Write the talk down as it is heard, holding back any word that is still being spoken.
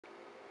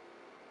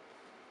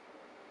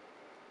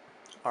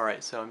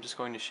Alright, so I'm just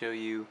going to show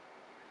you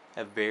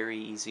a very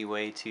easy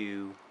way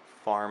to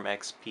farm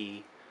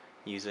XP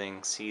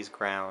using Seize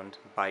Ground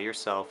by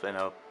yourself in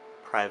a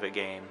private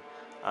game.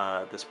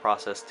 This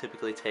process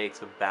typically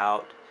takes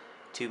about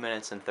 2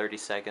 minutes and 30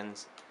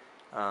 seconds.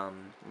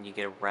 You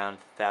get around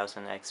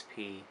 1000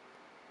 XP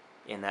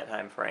in that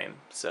time frame.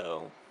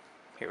 So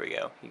here we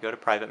go. You go to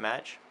private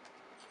match,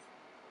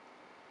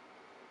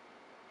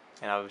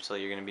 and obviously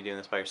you're going to be doing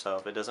this by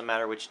yourself. It doesn't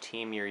matter which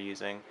team you're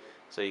using,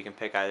 so you can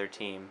pick either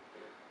team.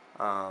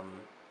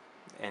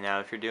 And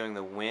now if you're doing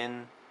the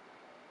win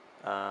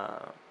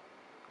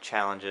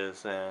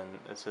challenges, then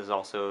this is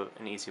also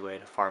an easy way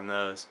to farm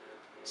those.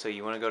 So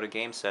you want to go to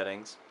game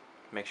settings,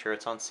 make sure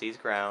it's on Seize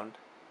Ground,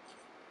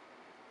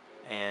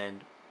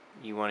 and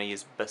you want to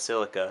use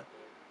Basilica.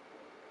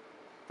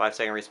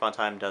 5-second respawn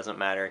time doesn't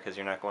matter because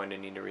you're not going to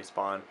need to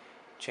respawn.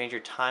 Change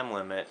your time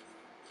limit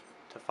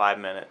to 5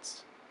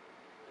 minutes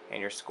and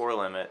your score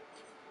limit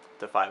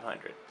to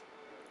 500,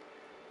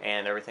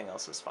 and everything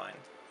else is fine.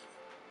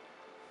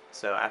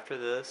 So after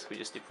this, we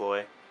just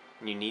deploy.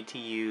 You need to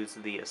use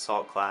the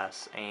assault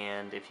class,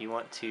 and if you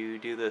want to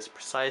do this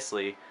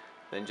precisely,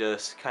 then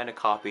just kind of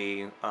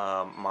copy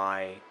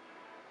my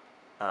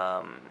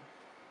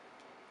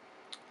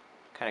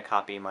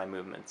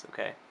movements,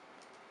 okay?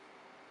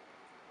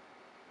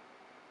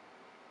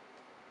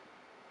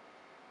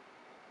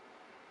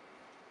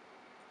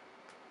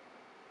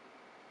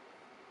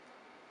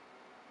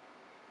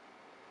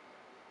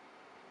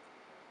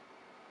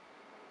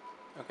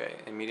 Okay,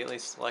 immediately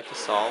select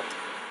assault,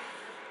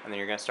 and then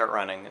you're going to start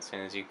running as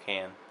soon as you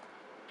can.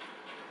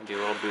 And do a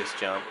little boost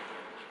jump.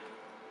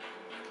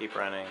 Keep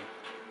running.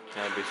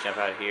 Another boost jump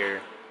out of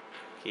here.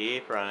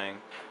 Keep running.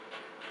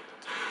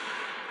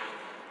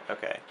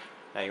 Okay,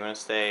 now you want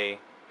to stay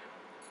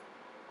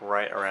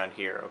right around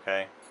here,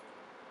 okay?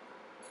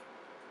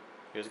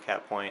 Here's a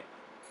cap point.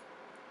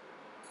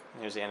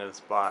 Here's the end of this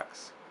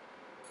box.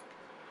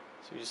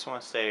 So you just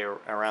want to stay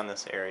around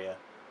this area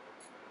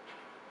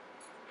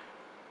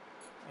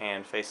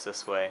and face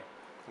this way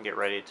and get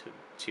ready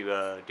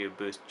to do a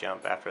boost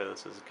jump after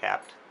this is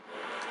capped.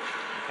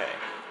 Okay,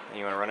 and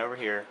you want to run over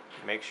here.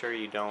 Make sure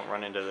you don't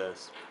run into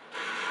this.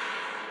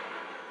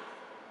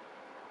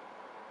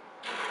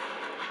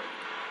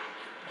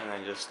 And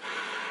then just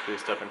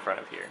boost up in front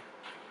of here.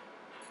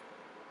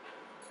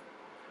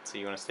 So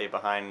you want to stay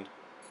behind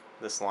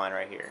this line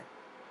right here.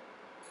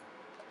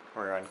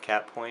 We're on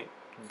cap point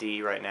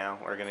D right now.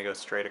 We're going to go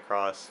straight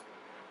across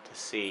to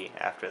C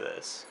after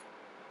this.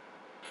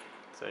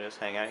 So just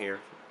hang out here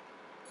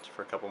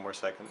for a couple more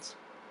seconds.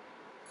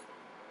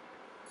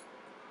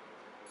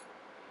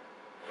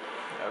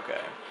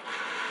 Okay.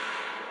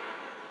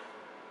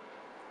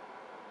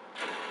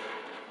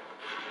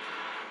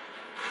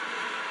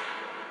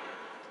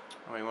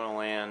 We want to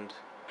land.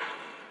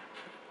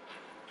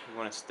 We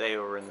want to stay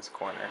over in this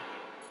corner.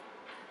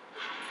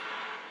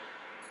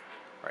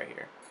 Right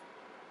here.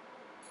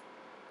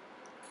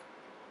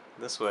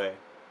 This way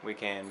we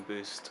can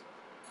boost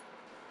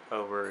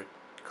over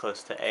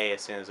close to A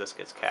as soon as this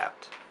gets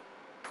capped.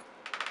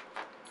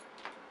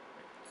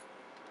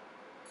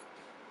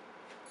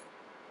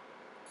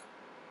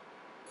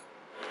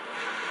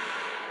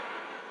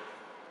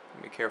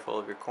 Be careful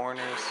of your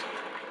corners. Okay.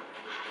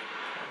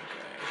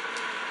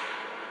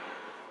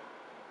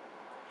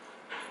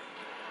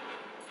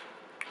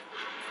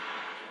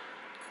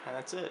 And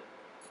that's it.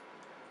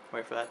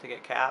 Wait for that to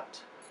get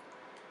capped.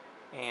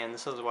 And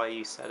this is why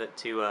you set it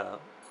to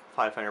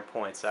 500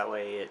 points. That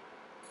way it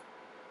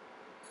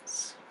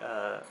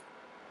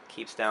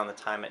keeps down the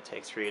time it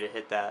takes for you to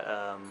hit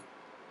that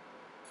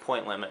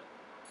point limit.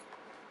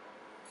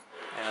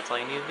 And that's all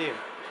you need to do.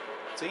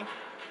 See?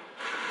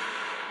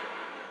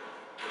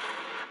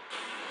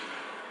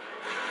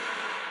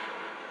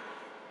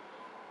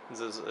 This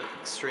is an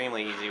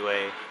extremely easy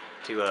way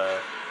to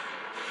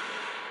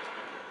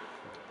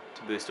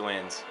boost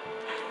wins.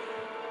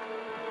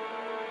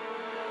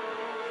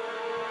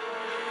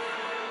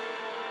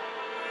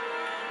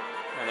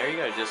 And there you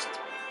go, just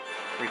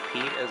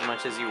repeat as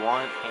much as you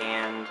want,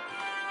 and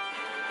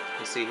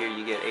you see here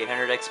you get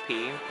 800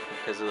 XP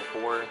because of the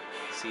 4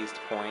 seized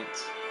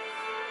points.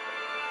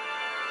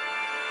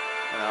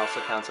 And that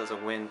also counts as a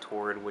win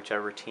toward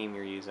whichever team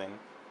you're using.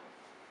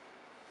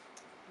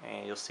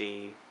 And you'll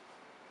see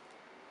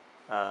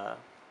at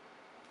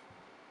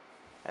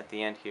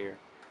the end here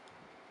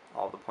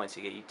all the points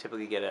you get. You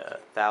typically get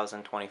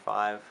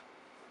 1,025.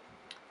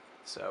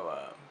 So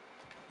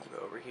we'll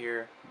go over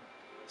here.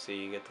 So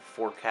you get the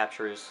 4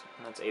 captures,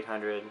 and that's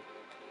 800.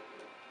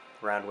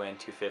 Round win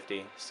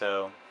 250.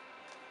 So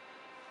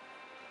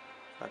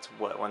that's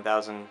what,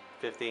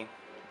 1,050.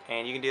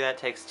 And you can do that. It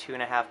takes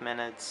 2.5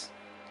 minutes.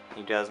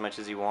 You do as much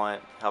as you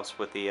want. Helps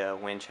with the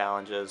win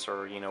challenges,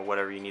 or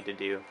whatever you need to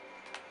do.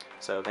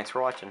 So thanks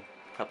for watching.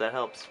 Hope that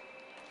helps.